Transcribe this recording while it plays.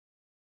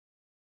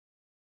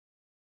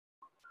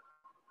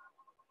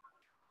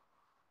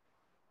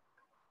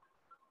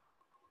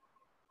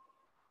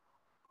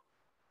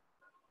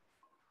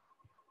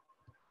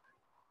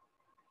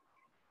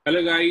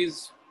Hello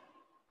guys,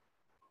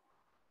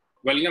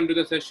 welcome to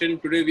the session.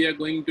 Today we are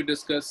going to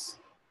discuss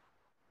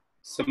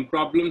some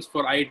problems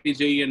for IIT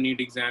JEE and NEET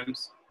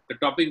exams. The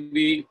topic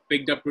we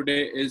picked up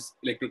today is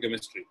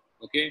electrochemistry.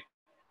 Okay,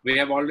 we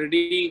have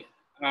already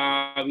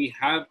we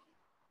have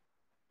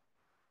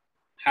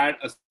had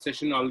a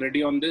session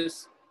already on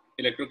this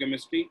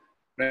electrochemistry,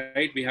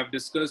 right? We have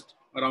discussed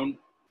around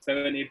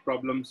 7-8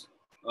 problems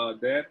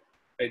there,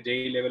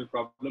 JEE level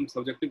problems,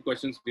 subjective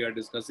questions we are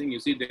discussing. You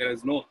see, there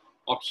is no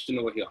option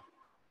over here,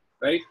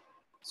 right?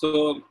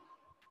 So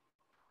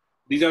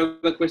these are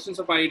the questions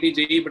of IIT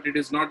JEE, but it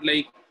is not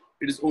like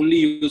it is only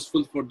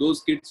useful for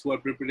those kids who are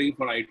preparing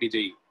for IIT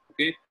JEE.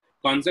 Okay,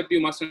 concept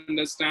you must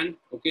understand.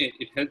 Okay,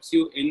 it helps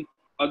you in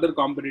other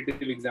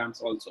competitive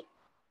exams also,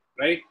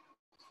 right?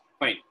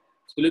 Fine.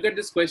 So look at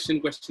this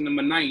question, question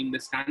number 9. The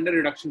standard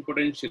reduction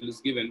potential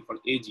is given for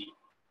AG,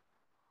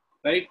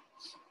 right?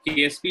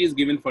 KSP is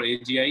given for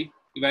AGI.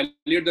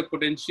 Evaluate the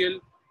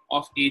potential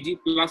of AG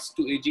plus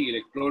to AG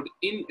electrode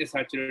in a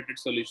saturated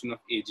solution of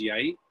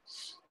AGI.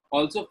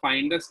 Also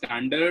find the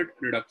standard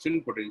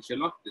reduction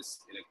potential of this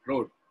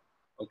electrode.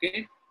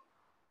 Okay,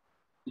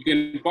 you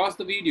can pause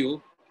the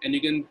video and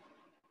you can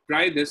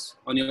try this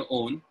on your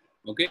own.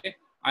 Okay,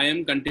 I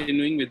am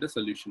continuing with the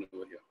solution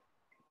over here.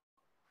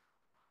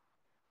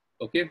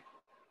 Okay,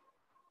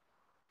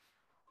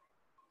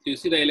 so you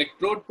see the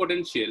electrode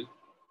potential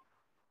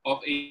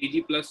of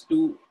AG plus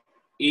to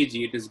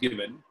AG, it is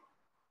given,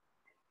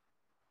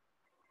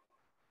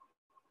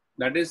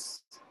 that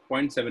is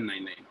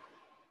 0.799.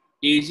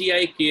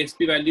 AGI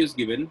KSP value is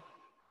given.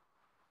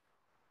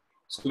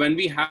 So when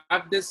we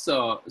have this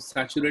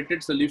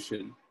saturated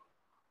solution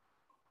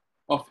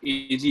of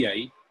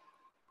AGI,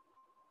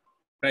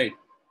 right?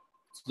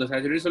 So the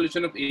saturated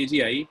solution of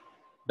AGI,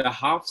 the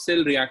half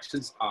cell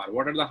reactions are,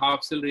 what are the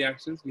half cell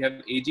reactions? We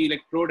have AG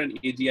electrode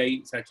and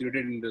AGI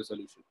saturated in the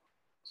solution.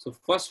 So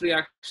first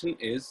reaction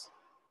is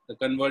the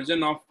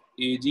conversion of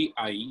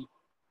AGI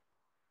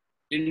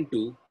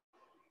into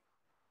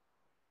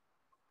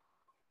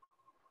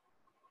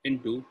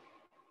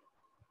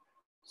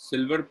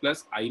silver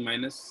plus I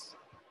minus.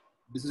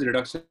 This is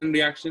reduction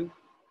reaction,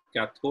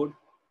 cathode,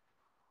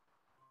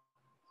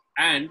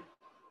 and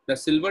the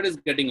silver is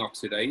getting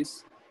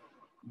oxidized.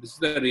 This is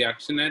the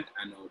reaction at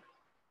anode.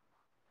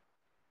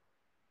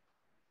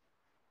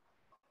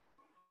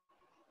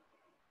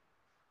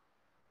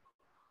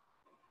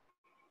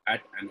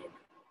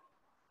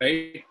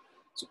 Right?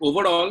 So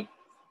overall,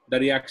 the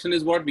reaction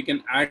is what we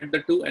can add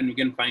the two and we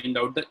can find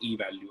out the E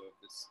value of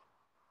this.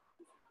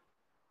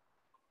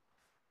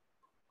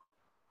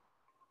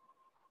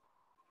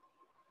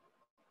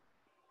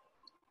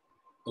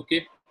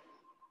 Okay.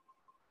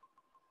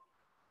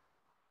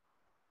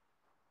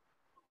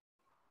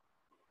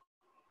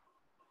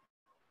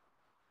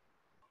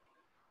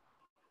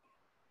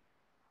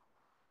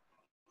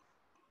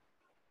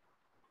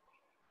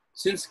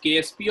 Since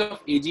KSP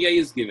of AGI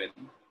is given,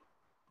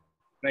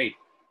 right?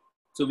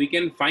 So we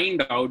can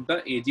find out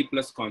the AG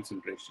plus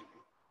concentration.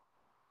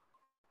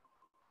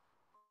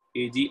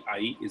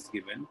 AGI is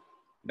given,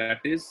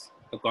 that is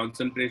the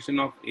concentration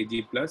of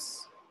AG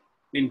plus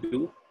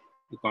into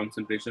the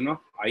concentration of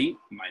I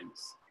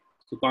minus.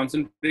 So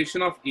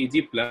concentration of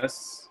AG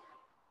plus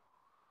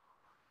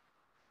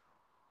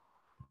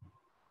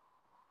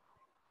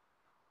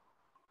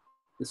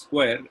the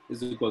square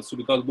is equals to,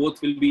 because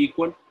both will be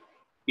equal,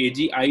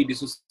 AGI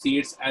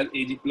dissociates as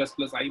AG plus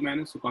plus I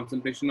minus, so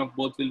concentration of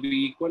both will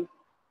be equal,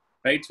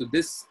 right? So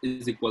this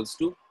is equals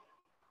to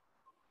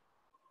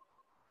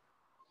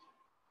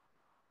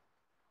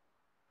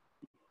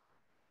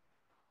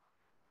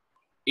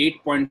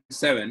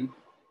 8.7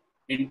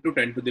 into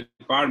 10 to the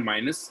power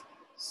minus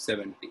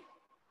 70,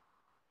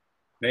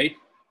 right?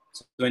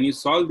 So when you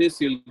solve this,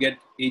 you'll get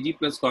AG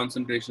plus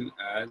concentration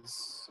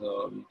as,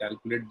 we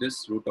calculate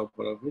this root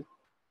over of it.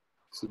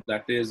 So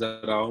that is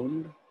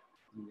around,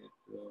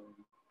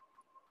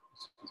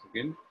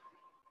 again,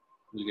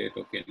 we'll get,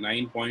 okay,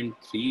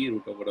 9.3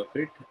 root over of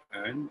it,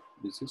 and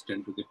this is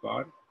 10 to the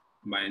power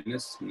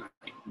minus 9.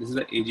 This is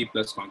the AG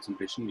plus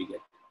concentration we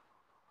get.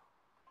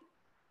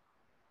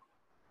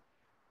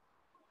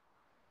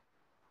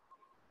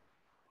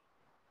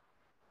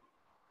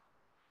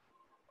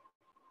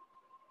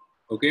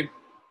 Okay.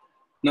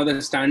 Now the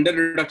standard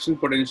reduction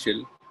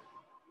potential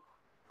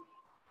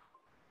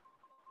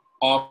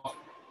of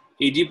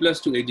AG plus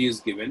to AG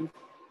is given.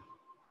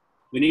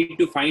 We need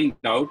to find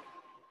out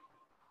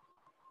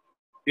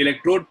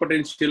electrode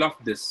potential of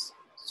this.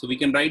 So we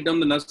can write down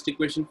the Nernst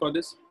equation for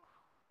this,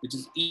 which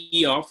is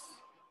E of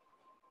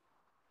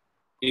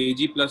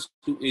AG plus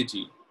to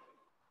AG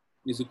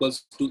is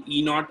equals to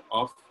E naught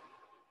of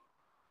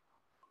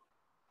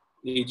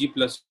AG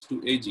plus to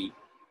AG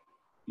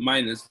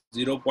minus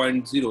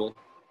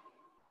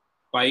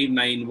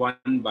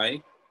 0.0591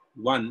 by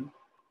 1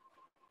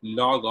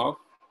 log of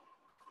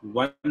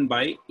 1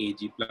 by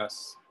AG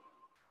plus.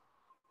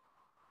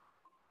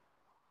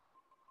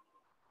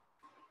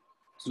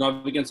 So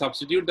now we can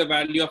substitute the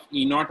value of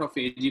E naught of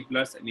AG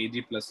plus and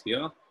AG plus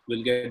here.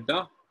 We'll get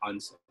the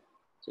answer.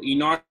 So E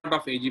naught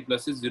of Ag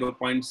plus is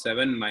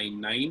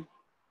 0.799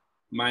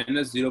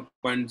 minus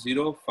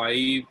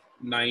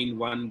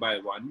 0.0591 by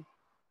 1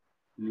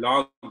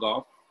 log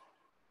of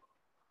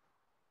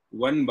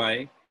 1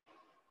 by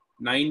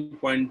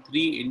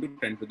 9.3 into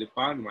 10 to the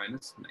power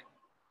minus 9.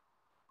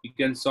 You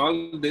can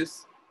solve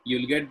this.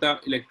 You'll get the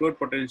electrode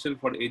potential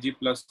for Ag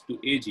plus to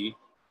Ag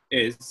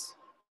is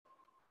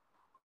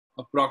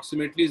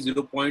approximately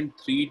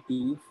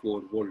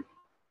 0.324 volt.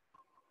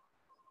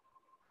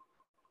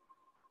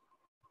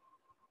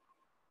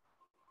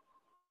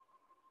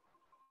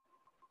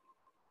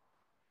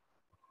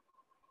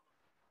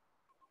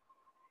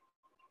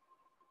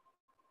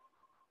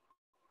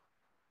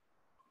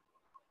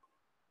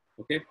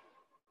 Okay.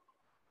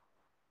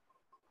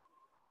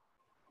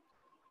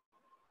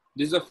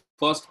 This is the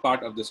first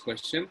part of this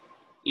question.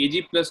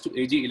 Ag plus to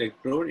Ag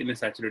electrode in a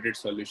saturated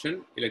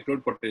solution,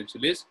 electrode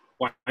potential is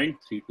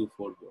 0.324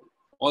 volt.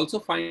 Also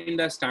find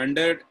the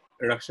standard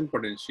reduction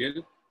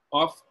potential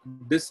of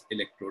this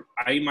electrode,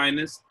 I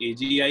minus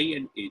AgI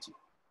and Ag.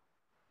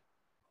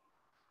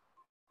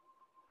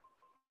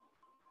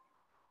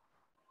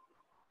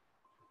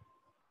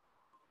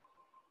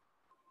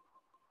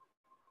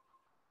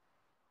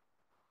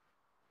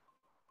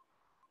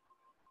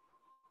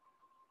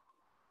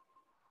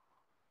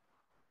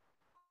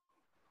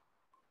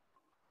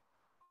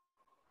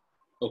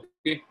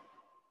 Okay.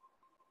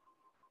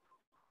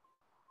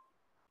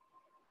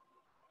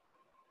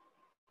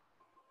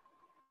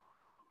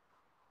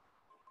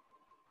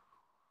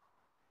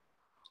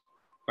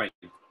 Fine.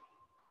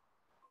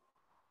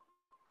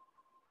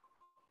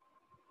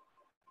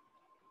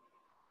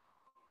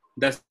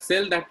 The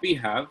cell that we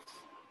have,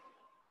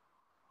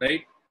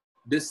 right?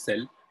 This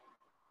cell,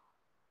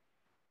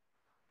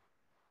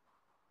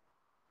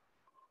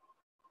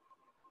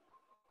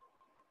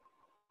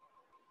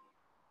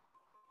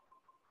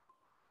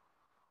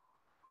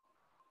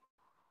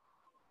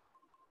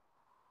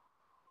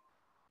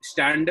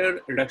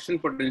 standard reduction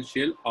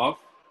potential of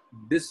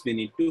this we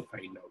need to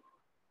find out.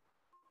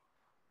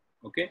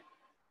 Okay.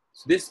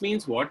 So this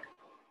means what?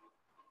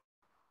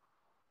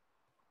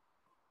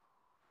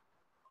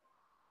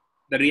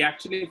 The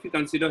reaction, if you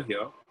consider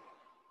here,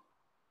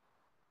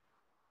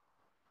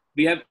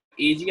 we have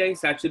AgI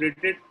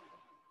saturated.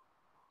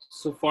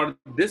 So for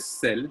this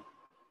cell,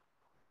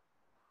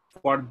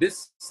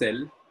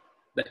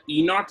 the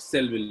E naught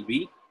cell will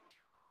be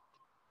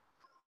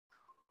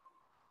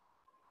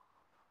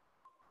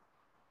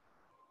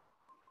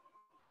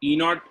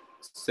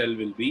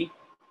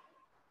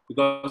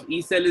because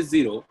E cell is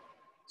 0,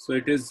 so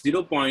it is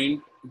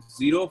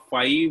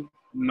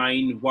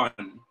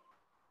 0.0591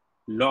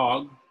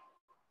 log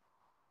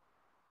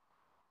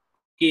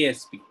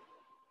KSP.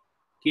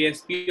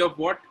 KSP of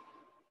what?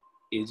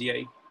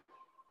 AgI.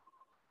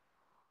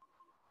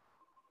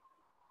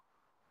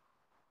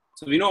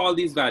 So we know all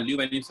these values.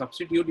 When you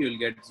substitute, you will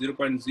get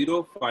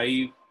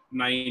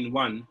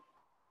 0.0591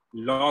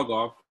 log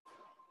of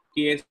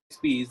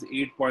KSP is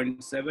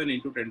 8.7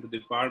 into 10 to the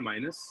power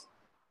minus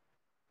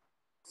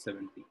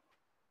 70.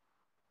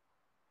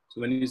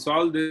 So when you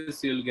solve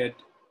this, you'll get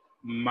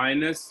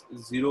minus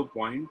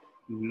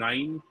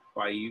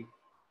 0.954.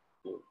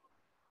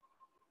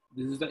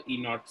 This is the E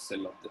naught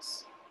cell of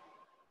this.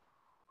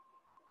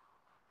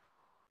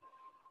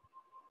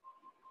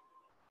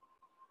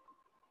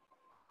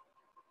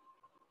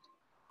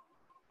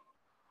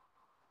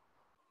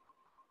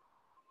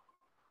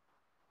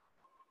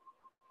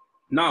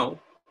 Now,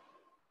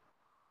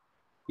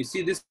 you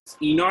see this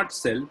E naught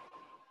cell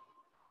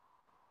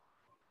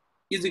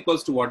is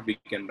equals to what we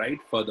can write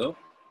further,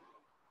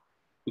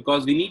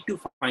 because we need to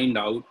find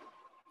out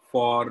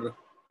for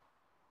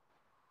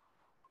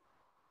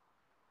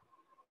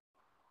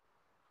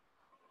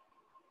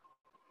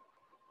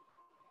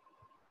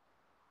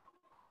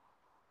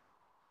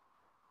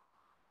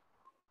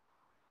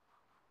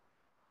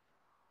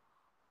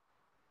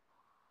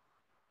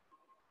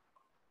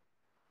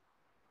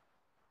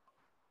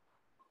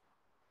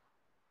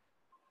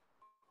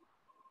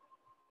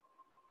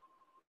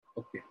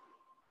okay.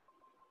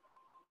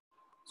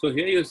 So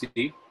here you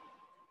see,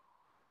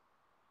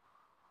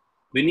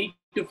 we need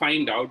to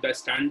find out the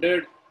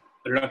standard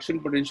reduction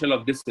potential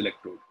of this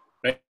electrode,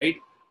 right?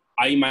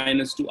 I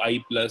minus to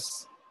I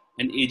plus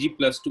and Ag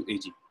plus to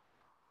Ag,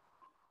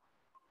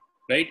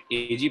 right?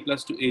 Ag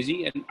plus to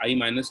Ag and I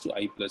minus to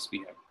I plus we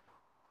have.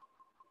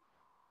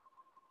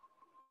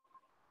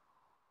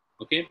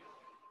 Okay.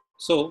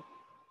 So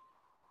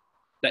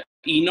the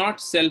E naught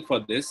cell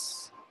for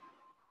this,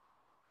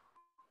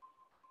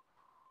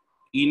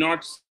 E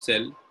naught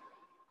cell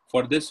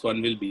for this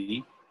one will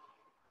be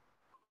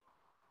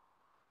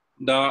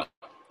the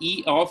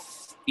E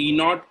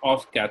naught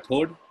of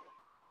cathode,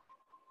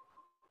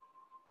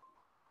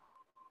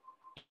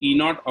 E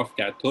naught of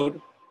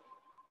cathode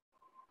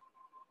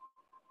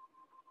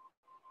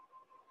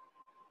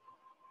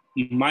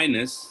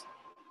minus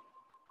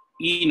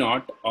E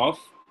naught of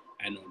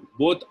anode.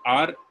 Both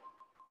are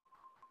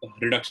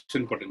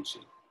reduction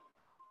potential.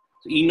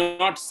 So E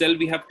naught cell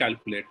we have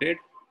calculated,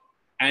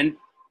 and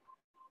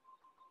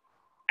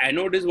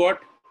anode is what?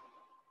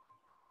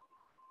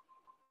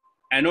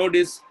 Anode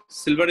is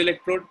silver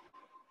electrode,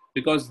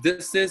 because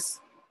this is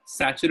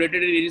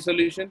saturated in Ag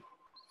solution.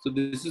 So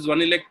this is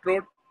one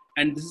electrode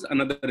and this is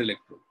another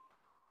electrode,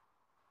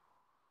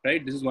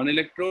 right? This is one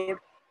electrode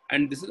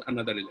and this is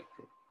another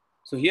electrode.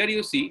 So here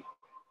you see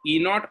E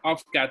naught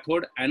of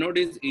cathode, anode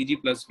is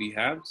Ag plus we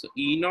have. So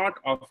E naught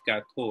of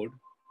cathode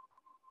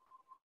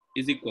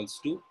is equals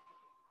to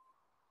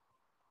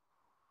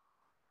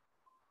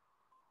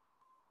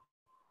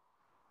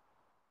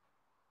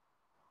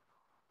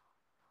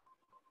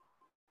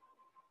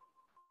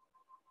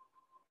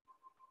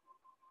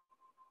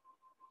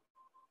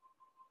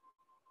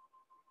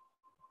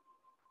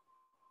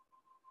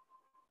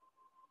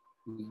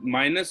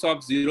minus of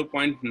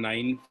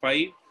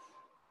 0.95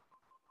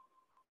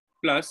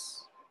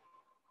 plus,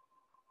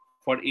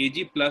 for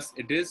Ag plus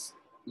it is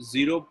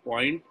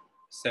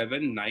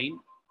 0.799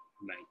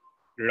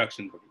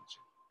 reduction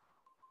potential.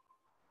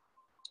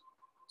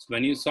 So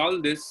when you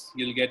solve this,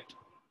 you'll get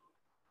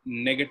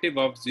negative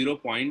of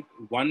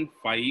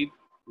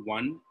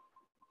 0.151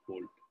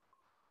 volt.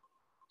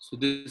 So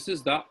this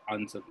is the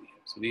answer we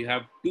have. So we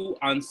have two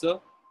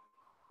answer.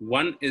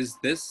 One is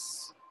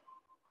this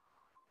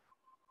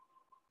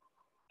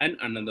and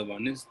another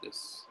one is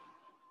this.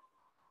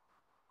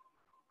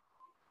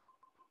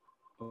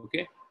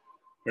 Okay.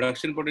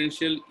 Reduction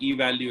potential E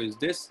value is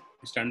this.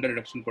 Standard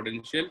reduction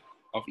potential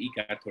of E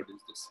cathode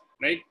is this,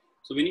 right?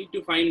 So we need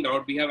to find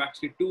out, we have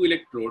actually two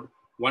electrode.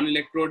 One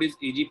electrode is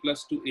Ag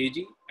plus 2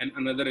 Ag and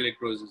another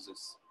electrode is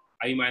this,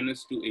 I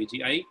minus 2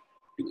 Ag, I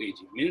 2 Ag.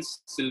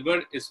 Means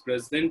silver is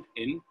present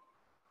in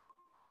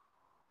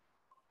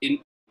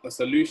a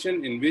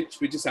solution in which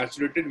is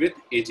saturated with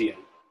AgI.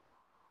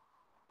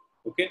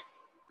 Okay.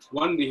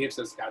 One behaves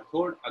as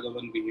cathode, other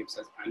one behaves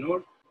as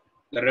anode.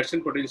 The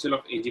reduction potential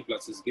of Ag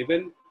plus is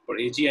given. For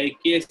AgI,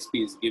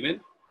 KSP is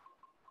given.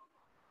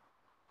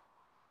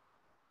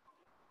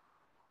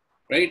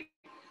 Right?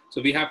 So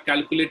we have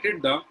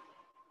calculated the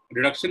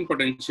reduction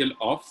potential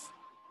of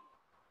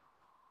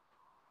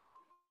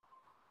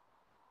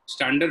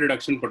standard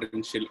reduction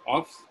potential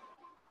of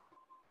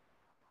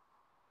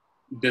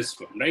this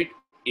one, right?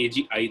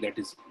 AgI that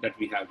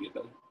we have here.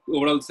 The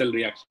overall cell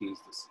reaction is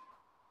this.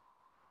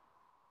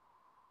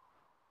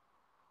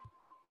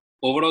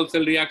 Overall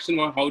cell reaction,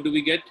 or how do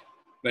we get?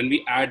 When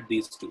we add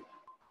these two,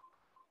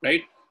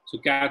 right? So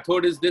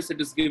cathode is this,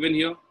 it is given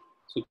here.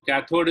 So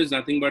cathode is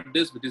nothing but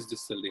this, which is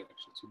this cell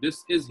reaction. So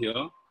this is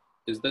here,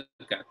 is the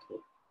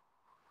cathode.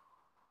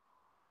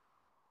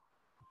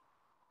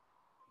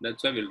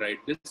 That's why we'll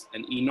write this.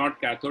 And E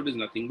naught cathode is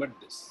nothing but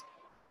this.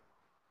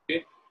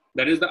 Okay,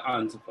 that is the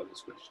answer for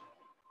this question.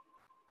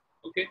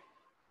 Okay.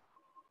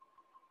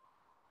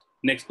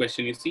 Next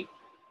question you see.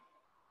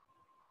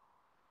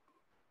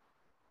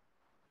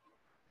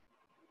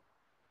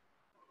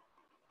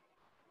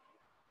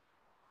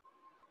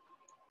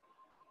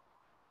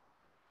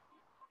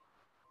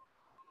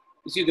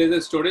 You see, there's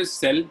a storage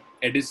cell.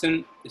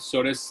 Edison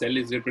storage cell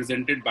is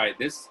represented by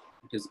this.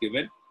 It is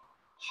given.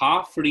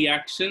 Half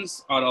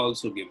reactions are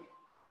also given.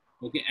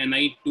 Okay,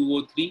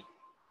 Ni2O3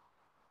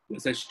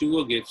 plus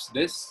H2O gives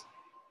this.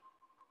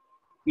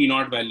 E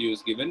naught value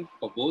is given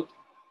for both,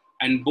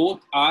 and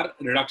both are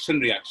reduction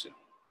reaction.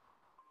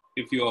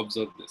 If you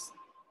observe this,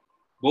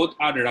 both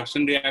are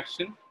reduction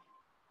reaction,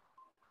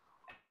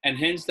 and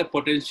hence the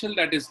potential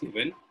that is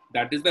given,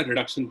 that is the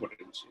reduction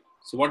potential.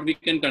 So what we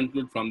can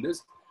conclude from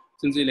this,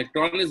 since the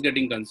electron is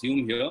getting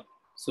consumed here,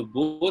 so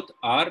both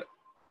are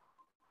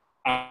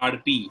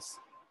RPs,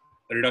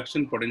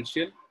 reduction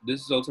potential.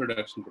 This is also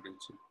reduction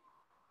potential.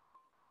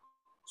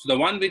 So the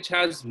one which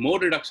has more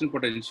reduction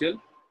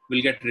potential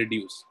will get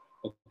reduced.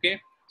 Okay,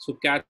 so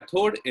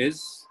cathode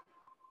is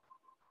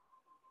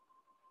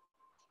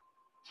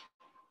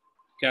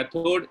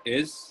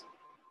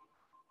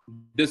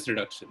this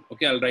reduction.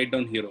 Okay, I'll write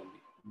down here only.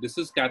 This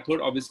is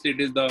cathode. Obviously,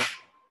 it is the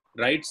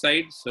right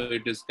side, so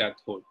it is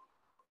cathode.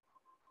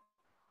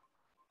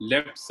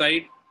 Left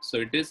side, so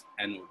it is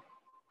anode.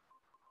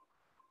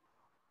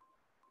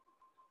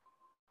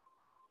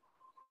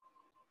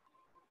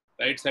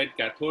 Right side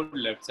cathode,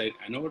 left side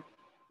anode.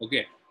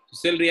 Okay,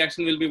 so cell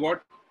reaction will be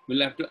what?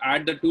 We'll have to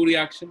add the two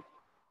reaction.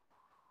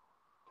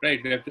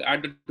 Right, we have to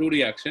add the two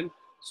reaction.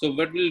 So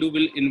what we'll do,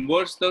 we'll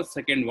inverse the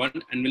second one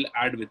and we'll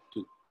add with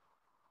 2.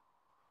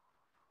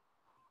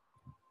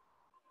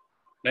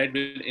 Right,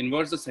 we'll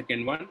inverse the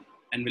second one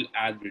and we'll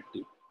add with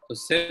 2. So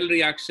cell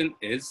reaction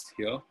is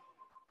here.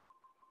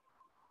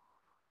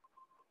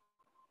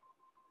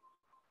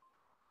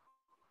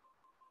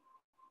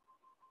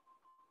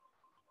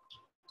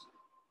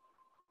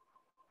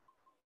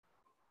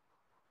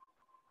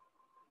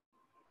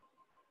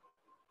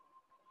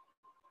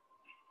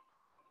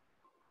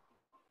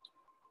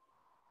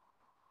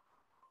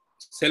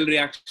 Cell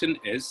reaction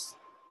is,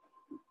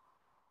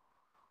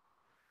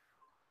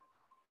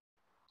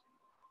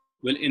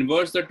 we'll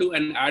inverse the 2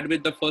 and add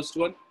with the first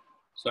one.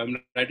 So I'm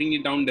writing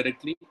it down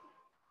directly.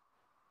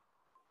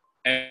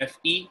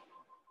 Fe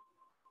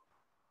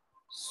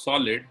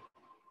solid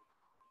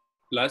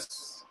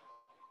plus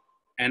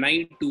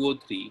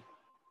Ni2O3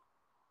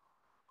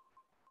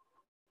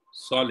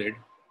 solid,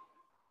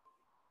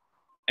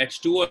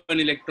 H2O an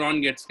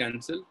electron gets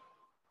cancelled.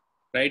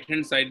 Right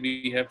hand side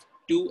we have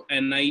 2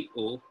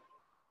 NiO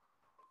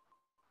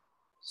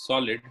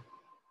solid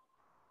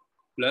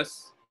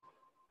plus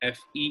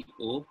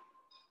FeO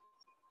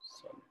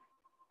solid.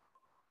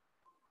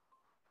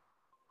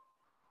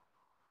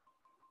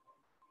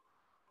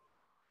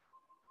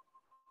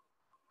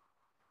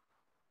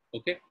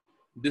 Okay,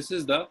 this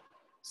is the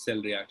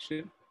cell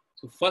reaction.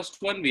 So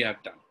first one we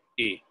have done,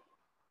 A.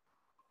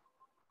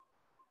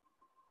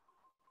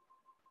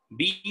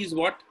 B is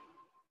what?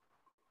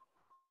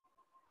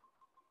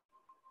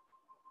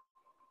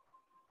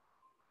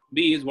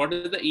 B is what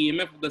is the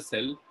EMF of the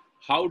cell?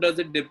 How does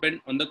it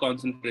depend on the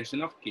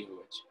concentration of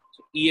KOH?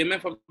 So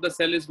EMF of the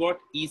cell is what?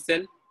 E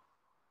cell.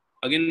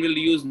 Again, we'll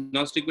use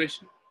Nernst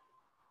equation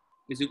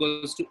is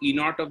equals to E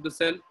naught of the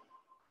cell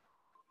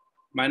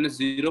minus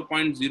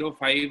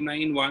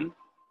 0.0591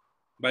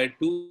 by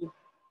 2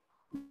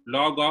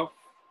 log of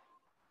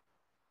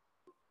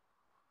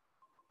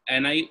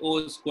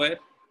NiO square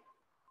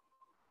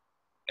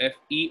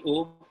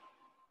FeO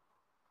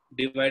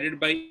divided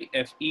by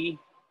Fe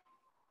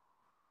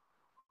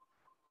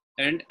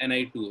and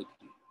Ni2O3.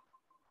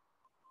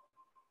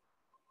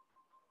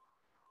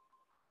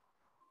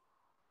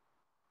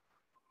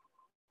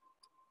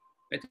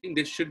 I think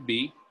this should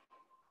be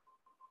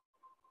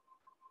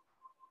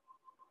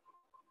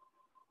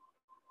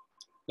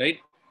right.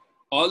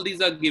 All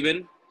these are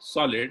given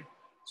solid.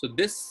 So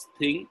this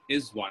thing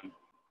is 1.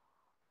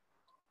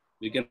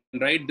 We can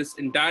write this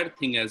entire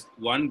thing as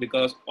 1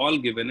 because all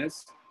given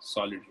is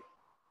solid,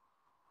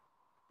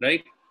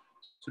 right?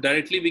 So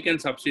directly we can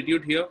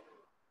substitute here.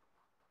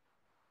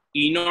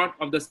 E naught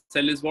of the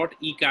cell is what?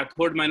 E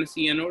cathode minus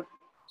E anode.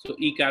 So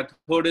E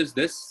cathode is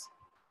this.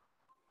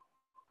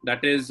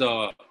 That is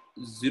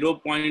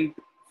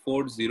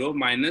 0.40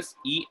 minus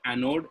E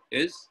anode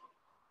is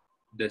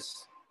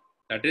this.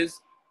 That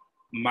is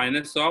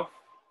minus of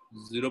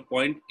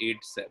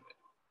 0.87.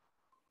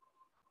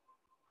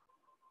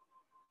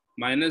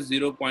 Minus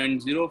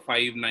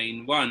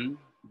 0.0591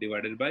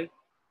 divided by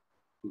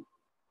 2.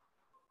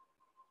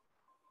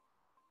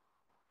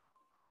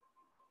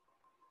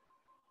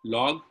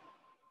 Log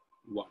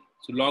 1.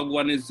 So log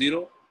 1 is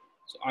 0.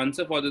 So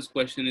answer for this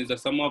question is the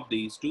sum of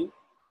these two,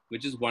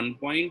 which is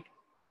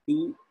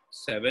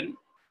 1.27.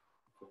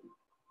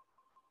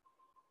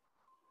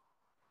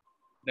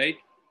 Right?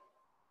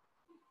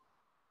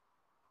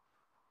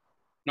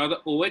 Now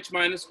the OH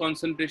minus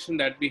concentration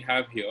that we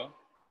have here,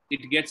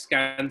 it gets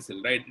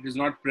cancelled, right? It is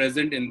not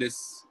present in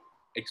this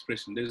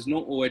expression. There is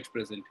no OH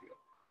present here.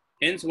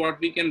 Hence what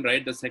we can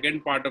write, the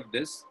second part of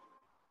this,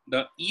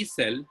 the E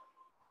cell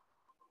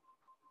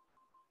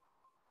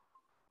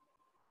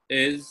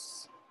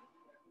is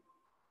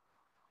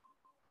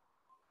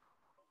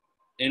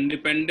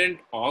independent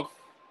of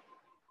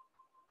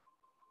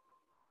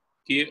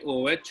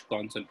KOH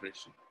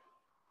concentration.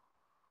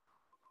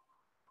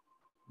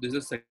 This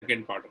is the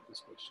second part of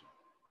this question.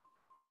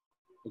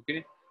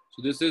 Okay,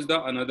 so this is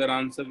the another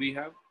answer we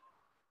have.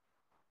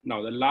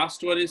 Now the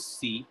last one is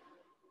C.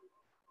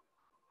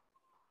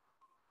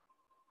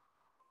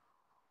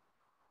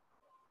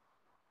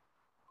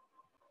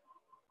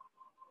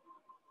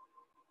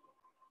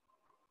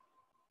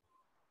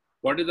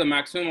 What is the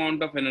maximum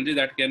amount of energy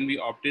that can be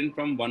obtained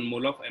from 1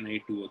 mole of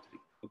Ni2O3?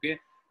 Okay,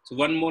 so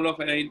 1 mole of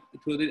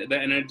Ni2O3, the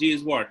energy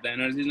is what? The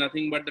energy is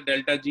nothing but the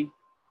delta G.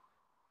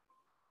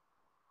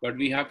 But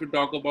we have to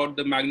talk about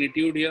the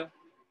magnitude here.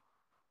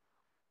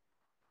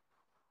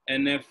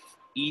 NF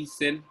E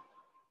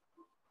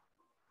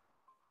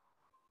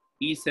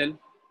cell,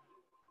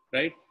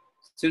 right?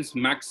 Since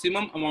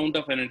maximum amount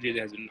of energy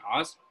has been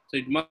asked, so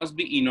it must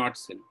be E naught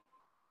cell.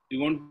 We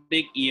won't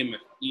take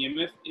EMF.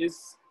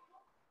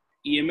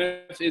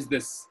 EMF is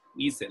this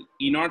E cell.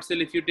 E naught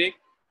cell, if you take,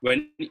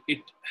 when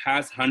it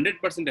has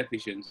 100%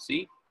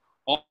 efficiency,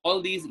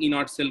 all these E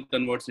naught cell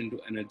converts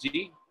into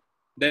energy,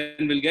 then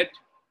we'll get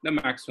the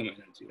maximum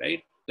energy,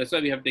 right? That's why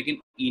we have taken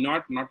E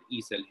naught, not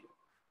E cell here.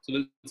 So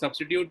we'll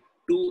substitute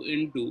 2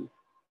 into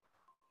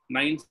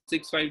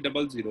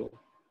 96500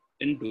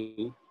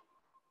 into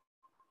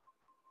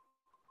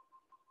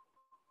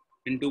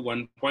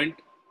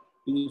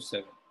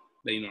 1.27,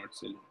 the E naught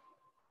cell,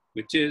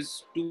 which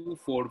is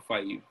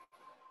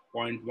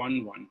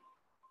 245.11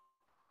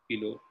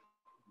 kilo.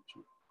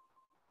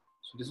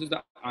 So this is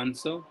the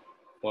answer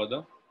for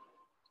the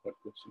third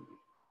question.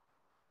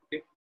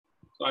 Okay.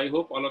 So I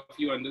hope all of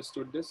you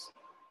understood this.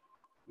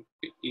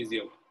 Okay.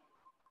 Easier one.